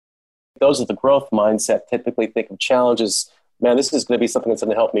those with the growth mindset typically think of challenges, man, this is going to be something that's going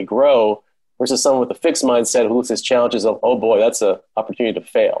to help me grow, versus someone with a fixed mindset who looks at challenges of, oh boy, that's an opportunity to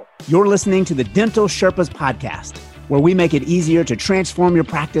fail. You're listening to the Dental Sherpas podcast, where we make it easier to transform your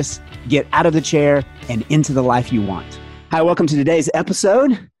practice, get out of the chair, and into the life you want. Hi, welcome to today's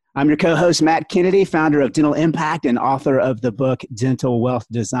episode. I'm your co-host, Matt Kennedy, founder of Dental Impact and author of the book, Dental Wealth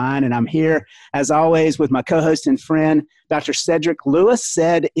Design. And I'm here, as always, with my co-host and friend, Dr. Cedric Lewis.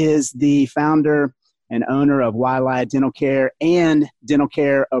 Ced is the founder and owner of Wildlife Dental Care and Dental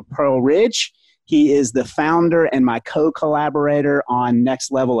Care of Pearl Ridge. He is the founder and my co-collaborator on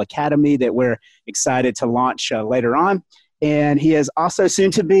Next Level Academy that we're excited to launch later on. And he is also soon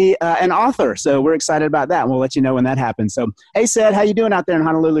to be an author. So we're excited about that. And we'll let you know when that happens. So, hey, Ced, how you doing out there in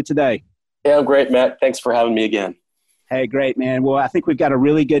Honolulu today? Yeah, I'm great, Matt. Thanks for having me again. Hey, great, man. Well, I think we've got a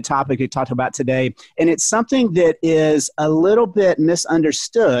really good topic to talk about today. And it's something that is a little bit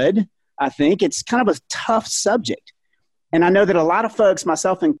misunderstood. I think it's kind of a tough subject. And I know that a lot of folks,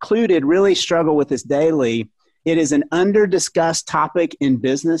 myself included, really struggle with this daily. It is an under-discussed topic in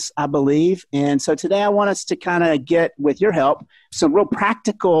business, I believe. And so today I want us to kind of get, with your help, some real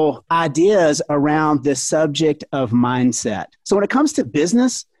practical ideas around this subject of mindset. So when it comes to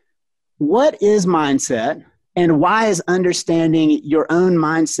business, what is mindset? And why is understanding your own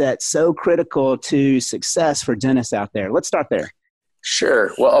mindset so critical to success for dentists out there? Let's start there.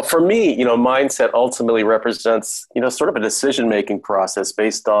 Sure. Well, for me, mindset ultimately represents, sort of a decision-making process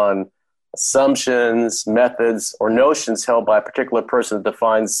based on assumptions, methods, or notions held by a particular person that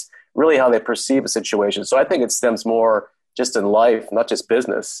defines really how they perceive a situation. So I think it stems more just in life, not just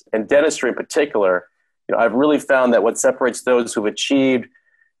business. And dentistry in particular, I've really found that what separates those who've achieved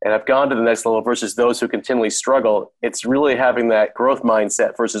and have gone to the next level versus those who continually struggle, it's really having that growth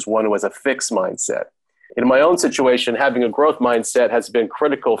mindset versus one who has a fixed mindset. In my own situation, having a growth mindset has been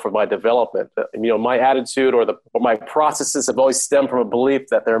critical for my development. My attitude or my processes have always stemmed from a belief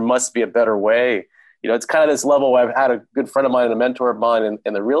that there must be a better way. It's kind of this level where I've had a good friend of mine and a mentor of mine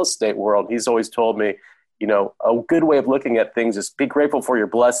in the real estate world. He's always told me, a good way of looking at things is be grateful for your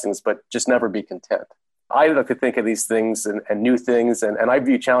blessings, but just never be content. I like to think of these things and new things, and I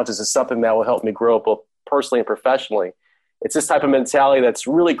view challenges as something that will help me grow both personally and professionally. It's this type of mentality that's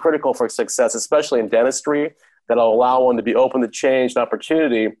really critical for success, especially in dentistry, that'll allow one to be open to change and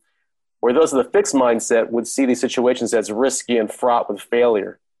opportunity, where those with a fixed mindset would see these situations as risky and fraught with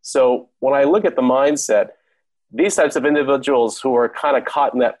failure. So when I look at the mindset, these types of individuals who are kind of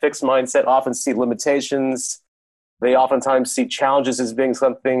caught in that fixed mindset often see limitations. They oftentimes see challenges as being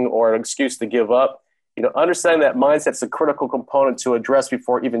something or an excuse to give up. Understanding that mindset is a critical component to address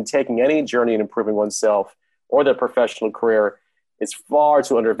before even taking any journey in improving oneself or their professional career is far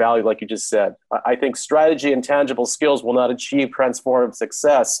too undervalued, like you just said. I think strategy and tangible skills will not achieve transformative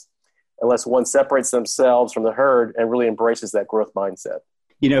success unless one separates themselves from the herd and really embraces that growth mindset.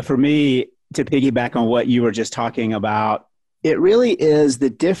 For me, to piggyback on what you were just talking about, it really is the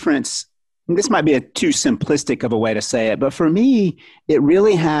difference. This might be too simplistic of a way to say it, but for me, it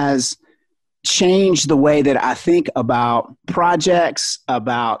really has changed the way that I think about projects,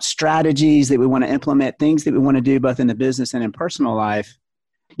 about strategies that we want to implement, things that we want to do both in the business and in personal life.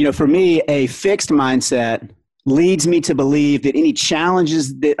 For me, a fixed mindset leads me to believe that any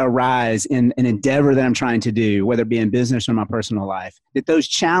challenges that arise in an endeavor that I'm trying to do, whether it be in business or my personal life, that those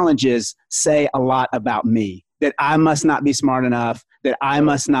challenges say a lot about me, that I must not be smart enough, that I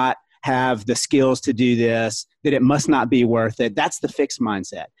must not have the skills to do this, that it must not be worth it. That's the fixed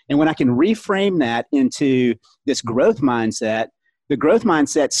mindset. And when I can reframe that into this growth mindset, the growth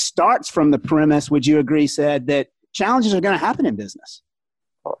mindset starts from the premise, would you agree, Ced, that challenges are going to happen in business?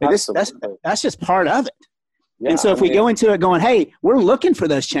 Oh, that's just part of it. Yeah, and so if we go into it going, hey, we're looking for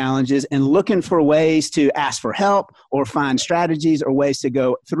those challenges and looking for ways to ask for help or find strategies or ways to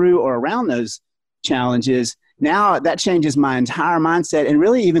go through or around those challenges, now that changes my entire mindset and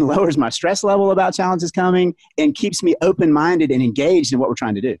really even lowers my stress level about challenges coming and keeps me open-minded and engaged in what we're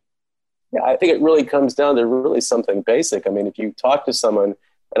trying to do. Yeah, I think it really comes down to really something basic. If you talk to someone,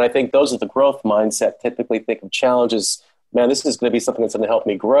 and I think those with the growth mindset typically think of challenges, man, this is going to be something that's going to help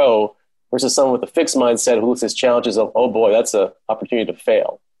me grow, versus someone with a fixed mindset who looks at challenges of, oh boy, that's an opportunity to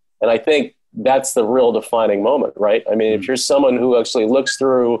fail. And I think that's the real defining moment, right? If you're someone who actually looks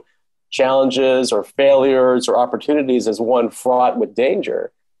through challenges or failures or opportunities as one fraught with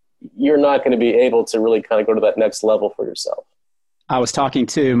danger, you're not going to be able to really kind of go to that next level for yourself. I was talking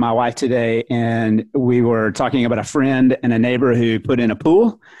to my wife today, and we were talking about a friend and a neighbor who put in a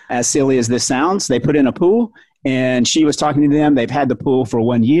pool. As silly as this sounds, they put in a pool, and she was talking to them. They've had the pool for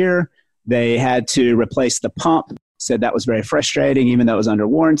 1 year. They had to replace the pump said that was very frustrating, even though it was under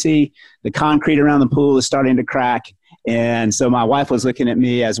warranty. The concrete around the pool is starting to crack. And so my wife was looking at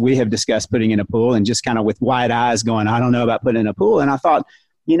me as we have discussed putting in a pool and just kind of with wide eyes going, I don't know about putting in a pool. And I thought,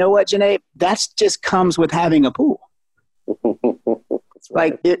 you know what, Janae, that just comes with having a pool.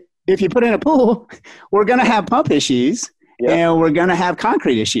 Right. Like if you put in a pool, we're going to have pump issues. Yep. And we're going to have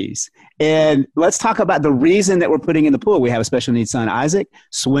concrete issues. And let's talk about the reason that we're putting in the pool. We have a special needs son, Isaac.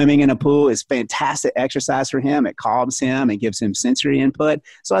 Swimming in a pool is fantastic exercise for him. It calms him. It gives him sensory input.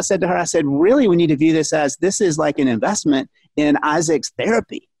 So I said to her, really, we need to view this as this is like an investment in Isaac's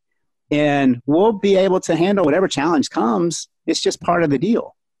therapy. And we'll be able to handle whatever challenge comes. It's just part of the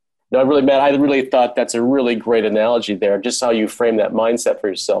deal. No, really, Matt, I really thought that's a really great analogy there, just how you frame that mindset for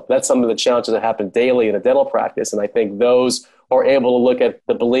yourself. That's some of the challenges that happen daily in a dental practice. And I think those who are able to look at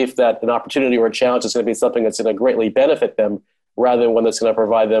the belief that an opportunity or a challenge is going to be something that's going to greatly benefit them rather than one that's going to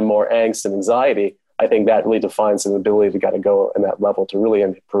provide them more angst and anxiety, I think that really defines an ability to go in that level to really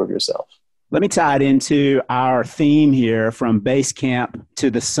improve yourself. Let me tie it into our theme here from base camp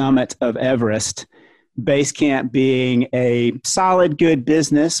to the summit of Everest. Base camp being a solid, good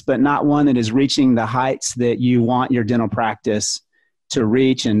business, but not one that is reaching the heights that you want your dental practice to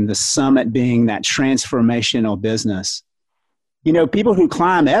reach, and the summit being that transformational business. You know, people who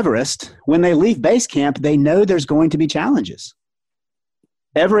climb Everest, when they leave base camp, they know there's going to be challenges.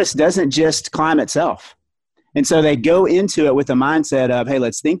 Everest doesn't just climb itself. And so they go into it with a mindset of, hey,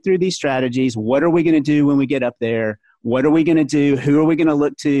 let's think through these strategies. What are we going to do when we get up there? What are we going to do? Who are we going to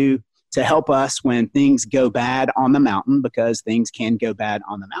look to help us when things go bad on the mountain, because things can go bad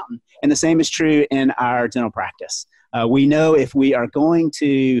on the mountain. And the same is true in our dental practice. We know if we are going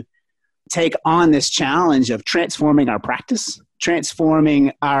to take on this challenge of transforming our practice,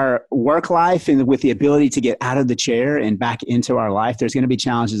 transforming our work life, and with the ability to get out of the chair and back into our life, there's going to be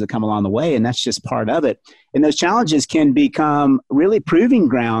challenges that come along the way, and that's just part of it. And those challenges can become really proving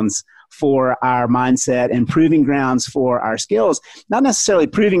grounds for our mindset and proving grounds for our skills. Not necessarily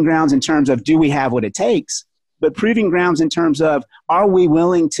proving grounds in terms of do we have what it takes, but proving grounds in terms of are we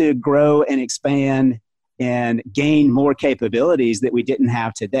willing to grow and expand and gain more capabilities that we didn't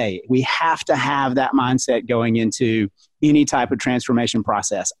have today. We have to have that mindset going into any type of transformation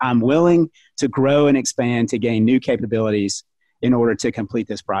process. I'm willing to grow and expand to gain new capabilities in order to complete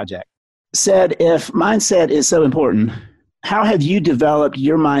this project. Said, if mindset is so important, how have you developed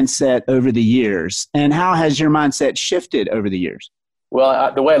your mindset over the years, and how has your mindset shifted over the years?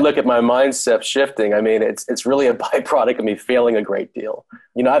 Well, the way I look at my mindset shifting, I mean, it's really a byproduct of me failing a great deal.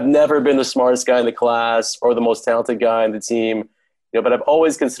 You know, I've never been the smartest guy in the class or the most talented guy in the team, but I've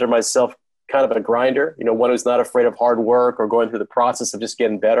always considered myself kind of a grinder, one who's not afraid of hard work or going through the process of just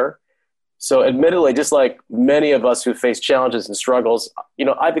getting better. So admittedly, just like many of us who face challenges and struggles,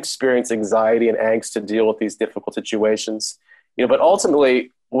 I've experienced anxiety and angst to deal with these difficult situations, but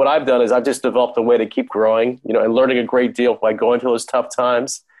ultimately, what I've done is I've just developed a way to keep growing, and learning a great deal by going through those tough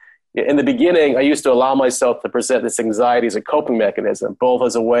times. In the beginning, I used to allow myself to present this anxiety as a coping mechanism, both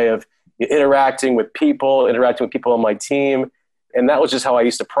as a way of interacting with people on my team. And that was just how I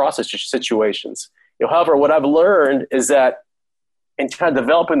used to process situations. However, what I've learned is that in kind of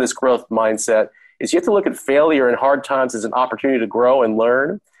developing this growth mindset is you have to look at failure and hard times as an opportunity to grow and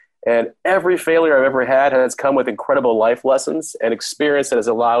learn. And every failure I've ever had has come with incredible life lessons and experience that has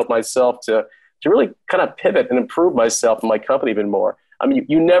allowed myself to really kind of pivot and improve myself and my company even more. I mean,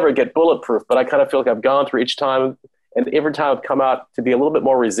 you never get bulletproof, but I kind of feel like I've gone through each time, and every time I've come out to be a little bit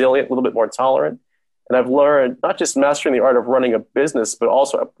more resilient, a little bit more tolerant. And I've learned not just mastering the art of running a business, but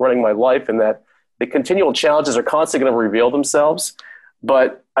also running my life, and that the continual challenges are constantly going to reveal themselves.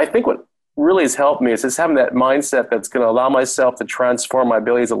 But I think what really has helped me is just having that mindset that's going to allow myself to transform my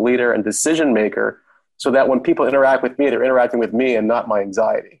ability as a leader and decision maker, so that when people interact with me, they're interacting with me and not my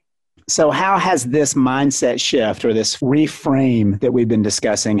anxiety. So how has this mindset shift or this reframe that we've been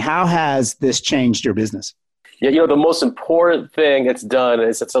discussing, how has this changed your business? Yeah, the most important thing it's done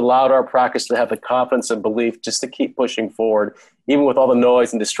is it's allowed our practice to have the confidence and belief just to keep pushing forward, even with all the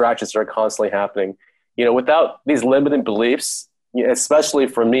noise and distractions that are constantly happening. Without these limiting beliefs, especially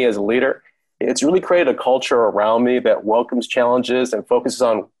for me as a leader, it's really created a culture around me that welcomes challenges and focuses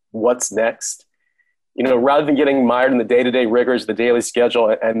on what's next. Rather than getting mired in the day-to-day rigors of the daily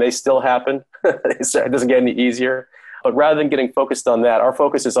schedule, and they still happen, it doesn't get any easier. But rather than getting focused on that, our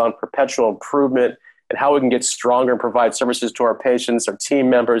focus is on perpetual improvement and how we can get stronger and provide services to our patients, our team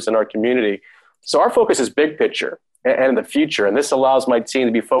members, and our community. So our focus is big picture and the future. And this allows my team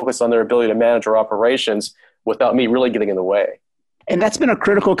to be focused on their ability to manage our operations without me really getting in the way. And that's been a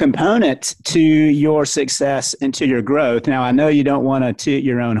critical component to your success and to your growth. Now, I know you don't want to toot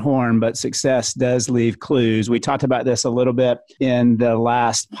your own horn, but success does leave clues. We talked about this a little bit in the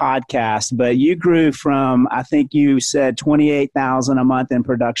last podcast, but you grew from, I think you said 28,000 a month in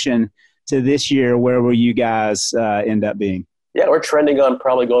production to this year. Where will you guys end up being? Yeah, we're trending on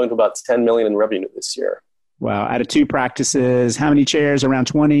probably going to about 10 million in revenue this year. Wow. Out of 2 practices, how many chairs? Around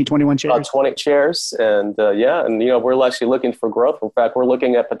 20, 21 chairs? About 20 chairs. And we're actually looking for growth. In fact, we're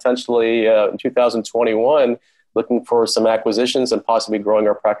looking at potentially in 2021, looking for some acquisitions and possibly growing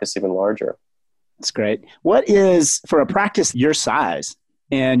our practice even larger. That's great. What is, for a practice your size,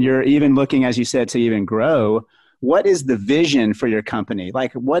 and you're even looking, as you said, to even grow, what is the vision for your company?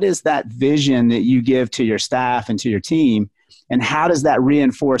 Like, what is that vision that you give to your staff and to your team? And how does that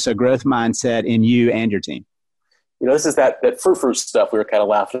reinforce a growth mindset in you and your team? This is that frou-frou stuff we were kind of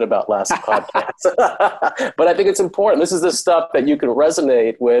laughing about last podcast. But I think it's important. This is the stuff that you can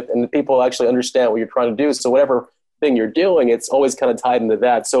resonate with and people actually understand what you're trying to do. So whatever thing you're doing, it's always kind of tied into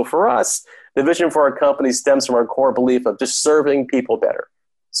that. So for us, the vision for our company stems from our core belief of just serving people better.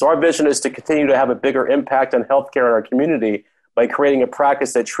 So our vision is to continue to have a bigger impact on healthcare in our community by creating a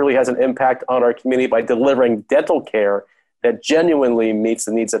practice that truly has an impact on our community by delivering dental care that genuinely meets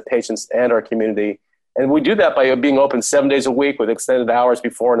the needs of patients and our community. And we do that by being open 7 days a week with extended hours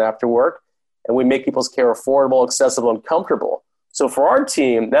before and after work. And we make people's care affordable, accessible, and comfortable. So for our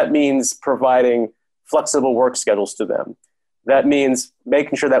team, that means providing flexible work schedules to them. That means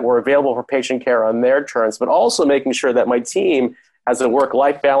making sure that we're available for patient care on their terms, but also making sure that my team has a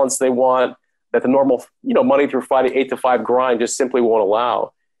work-life balance they want, that the normal, Monday through Friday, 8 to 5 grind just simply won't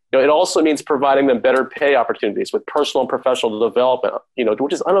allow. It also means providing them better pay opportunities with personal and professional development,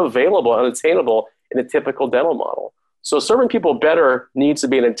 which is unavailable, unattainable in a typical dental model. So serving people better needs to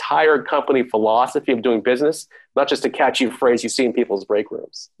be an entire company philosophy of doing business, not just a catchy phrase you see in people's break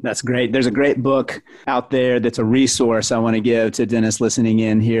rooms. That's great. There's a great book out there that's a resource I want to give to dentists listening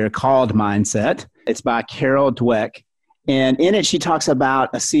in here called Mindset. It's by Carol Dweck. And in it, she talks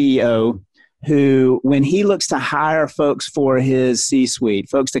about a CEO who, when he looks to hire folks for his C-suite,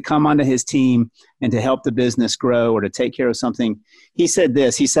 folks to come onto his team and to help the business grow or to take care of something, he said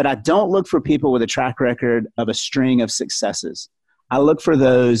this. He said, I don't look for people with a track record of a string of successes. I look for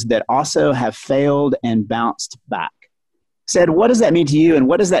those that also have failed and bounced back. Said, what does that mean to you, and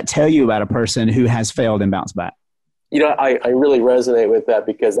what does that tell you about a person who has failed and bounced back? I really resonate with that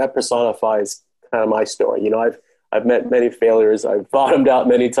because that personifies kind of my story. I've met many failures. I've bottomed out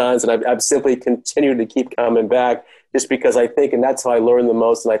many times, and I've simply continued to keep coming back just because I think, and that's how I learn the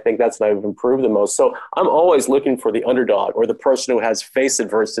most, and I think that's how I've improved the most. So I'm always looking for the underdog or the person who has faced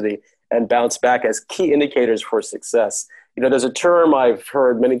adversity and bounced back as key indicators for success. There's a term I've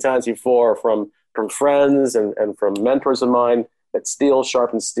heard many times before from friends and from mentors of mine that steel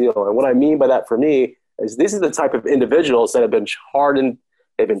sharpens steel. And what I mean by that for me is these are the type of individuals that have been hardened,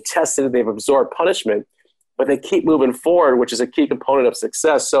 they've been tested, they've absorbed punishment, but they keep moving forward, which is a key component of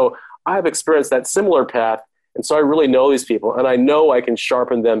success. So I've experienced that similar path. And so I really know these people, and I know I can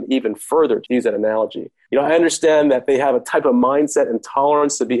sharpen them even further, to use that analogy. I understand that they have a type of mindset and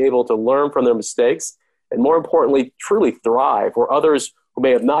tolerance to be able to learn from their mistakes, and more importantly, truly thrive, where others who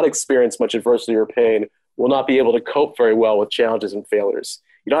may have not experienced much adversity or pain will not be able to cope very well with challenges and failures.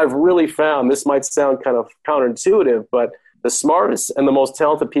 I've really found, this might sound kind of counterintuitive, but the smartest and the most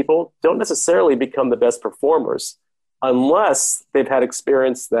talented people don't necessarily become the best performers unless they've had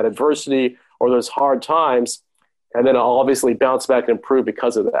experience that adversity or those hard times, and then I'll obviously bounce back and improve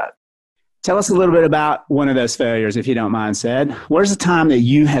because of that. Tell us a little bit about one of those failures, if you don't mind, Said. Where's the time that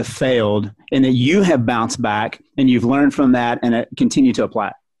you have failed and that you have bounced back and you've learned from that and continue to apply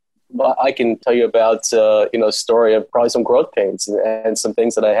it? Well, I can tell you about a story of probably some growth pains and some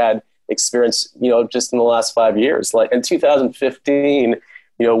things that I had experienced, just in the last 5 years. Like in 2015,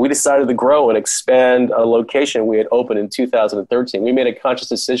 we decided to grow and expand a location we had opened in 2013. We made a conscious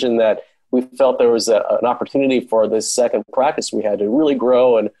decision that we felt there was an opportunity for this second practice we had to really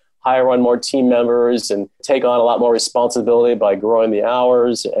grow and hire on more team members and take on a lot more responsibility by growing the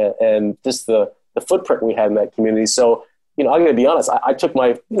hours and just the footprint we had in that community. So, I'm going to be honest, I took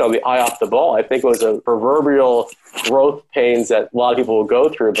my, the eye off the ball. I think it was a proverbial growth pains that a lot of people will go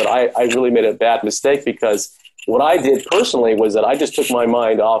through, but I really made a bad mistake because what I did personally was that I just took my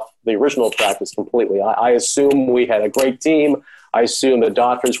mind off the original practice completely. I assumed we had a great team. I assumed the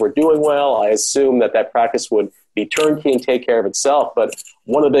doctors were doing well. I assumed that practice would be turnkey and take care of itself. But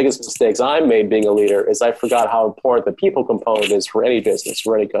one of the biggest mistakes I made being a leader is I forgot how important the people component is for any business,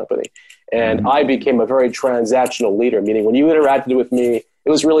 for any company. And I became a very transactional leader, meaning when you interacted with me, it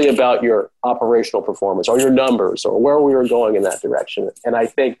was really about your operational performance or your numbers or where we were going in that direction. And I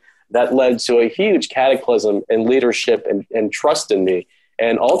think that led to a huge cataclysm in leadership and trust in me.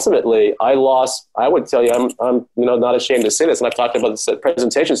 And ultimately, I would tell you, I'm not ashamed to say this, and I've talked about this at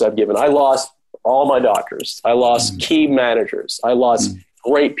presentations I've given. I lost all my doctors. I lost key managers. I lost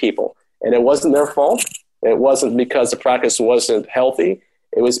great people. And it wasn't their fault. It wasn't because the practice wasn't healthy.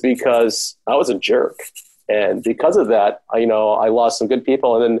 It was because I was a jerk. And because of that, I lost some good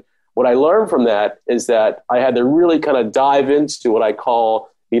people. And then what I learned from that is that I had to really kind of dive into what I call,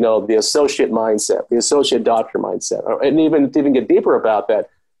 the associate mindset, the associate doctor mindset, and even get deeper about that,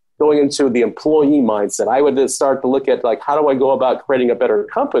 going into the employee mindset. I would start to look at how do I go about creating a better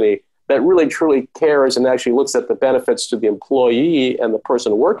company that really truly cares and actually looks at the benefits to the employee and the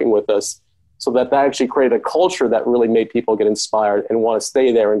person working with us, so that actually created a culture that really made people get inspired and want to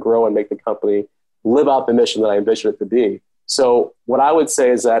stay there and grow and make the company live out the mission that I envisioned it to be. So what I would say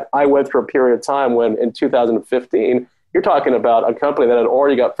is that I went through a period of time when in 2015, you're talking about a company that had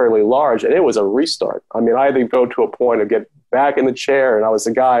already got fairly large, and it was a restart. I mean, I had to go to a point of get back in the chair, and I was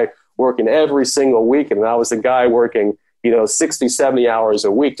the guy working every single week, and I was the guy working 60, 70 hours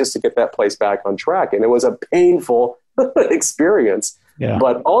a week just to get that place back on track. And it was a painful experience. Yeah.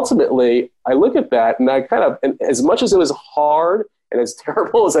 But ultimately, I look at that and I and as much as it was hard and as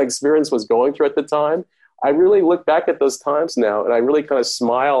terrible as that experience was going through at the time, I really look back at those times now and I really kind of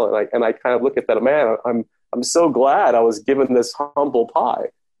smile and I kind of look at that, man, I'm so glad I was given this humble pie,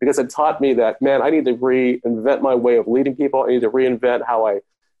 because it taught me that, man, I need to reinvent my way of leading people. I need to reinvent how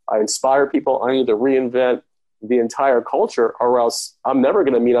I inspire people. I need to reinvent the entire culture, or else I'm never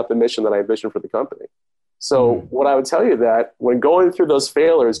going to meet up the mission that I envisioned for the company. So what I would tell you that when going through those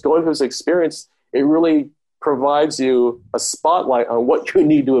failures, going through this experience, it really provides you a spotlight on what you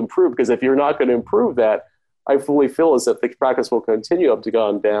need to improve. Because if you're not going to improve that, I fully feel as if the practice will continue to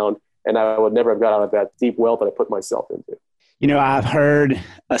go down, and I would never have got out of that deep well that I put myself into. I've heard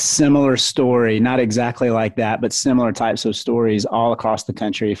a similar story, not exactly like that, but similar types of stories all across the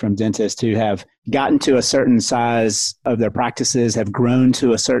country from dentists who have gotten to a certain size of their practices, have grown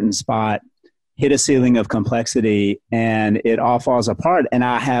to a certain spot, hit a ceiling of complexity, and it all falls apart. And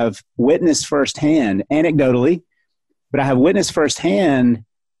I have witnessed firsthand, anecdotally, but I have witnessed firsthand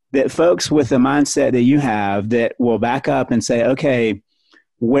that folks with the mindset that you have that will back up and say, okay,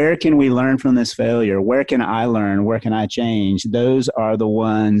 where can we learn from this failure? Where can I learn? Where can I change? Those are the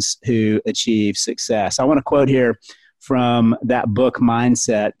ones who achieve success. I want to quote here from that book,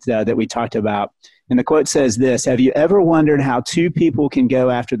 Mindset, that we talked about. And the quote says this: have you ever wondered how two people can go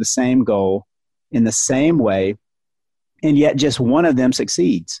after the same goal in the same way, and yet just one of them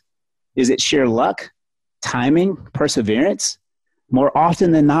succeeds? Is it sheer luck, timing, perseverance? More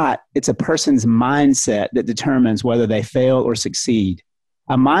often than not, it's a person's mindset that determines whether they fail or succeed.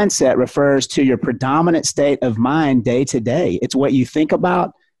 A mindset refers to your predominant state of mind day to day. It's what you think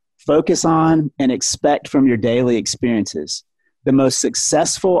about, focus on, and expect from your daily experiences. The most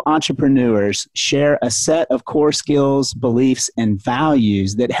successful entrepreneurs share a set of core skills, beliefs, and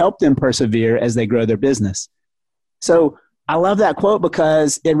values that help them persevere as they grow their business. So I love that quote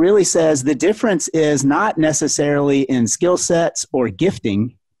because it really says the difference is not necessarily in skill sets or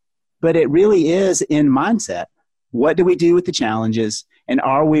gifting, but it really is in mindset. What do we do with the challenges? And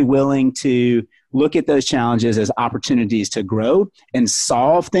are we willing to look at those challenges as opportunities to grow and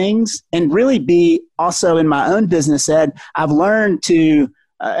solve things? And really be also in my own business, Ed, I've learned to,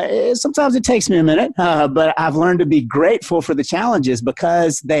 sometimes it takes me a minute, but I've learned to be grateful for the challenges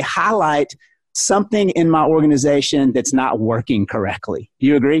because they highlight something in my organization that's not working correctly. Do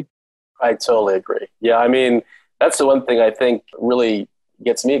you agree? I totally agree. Yeah, I mean, that's the one thing I think really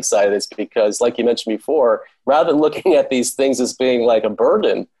gets me excited is because, like you mentioned before, rather than looking at these things as being like a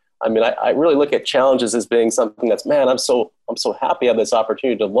burden, I mean, I really look at challenges as being something that's, man, I'm so happy I have this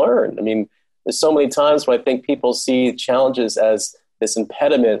opportunity to learn. I mean, there's so many times when I think people see challenges as this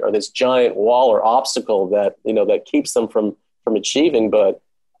impediment or this giant wall or obstacle that, that keeps them from achieving. But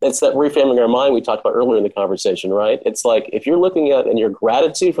it's that reframing our mind we talked about earlier in the conversation, right? It's like if you're looking at and your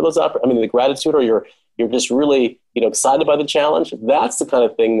gratitude for those, the gratitude or you're just really, excited by the challenge, that's the kind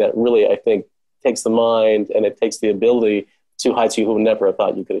of thing that really, I think, takes the mind and it takes the ability to heights you would never have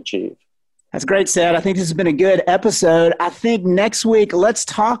thought you could achieve. That's great, Seth. I think this has been a good episode. I think next week, let's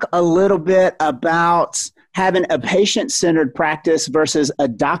talk a little bit about having a patient-centered practice versus a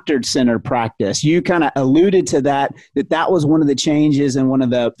doctor-centered practice. You kind of alluded to that was one of the changes and one of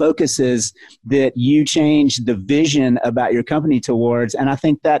the focuses that you changed the vision about your company towards. And I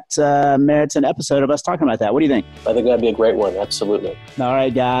think that merits an episode of us talking about that. What do you think? I think that'd be a great one. Absolutely. All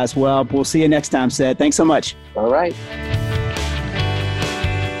right, guys. Well, we'll see you next time, Seth. Thanks so much. All right.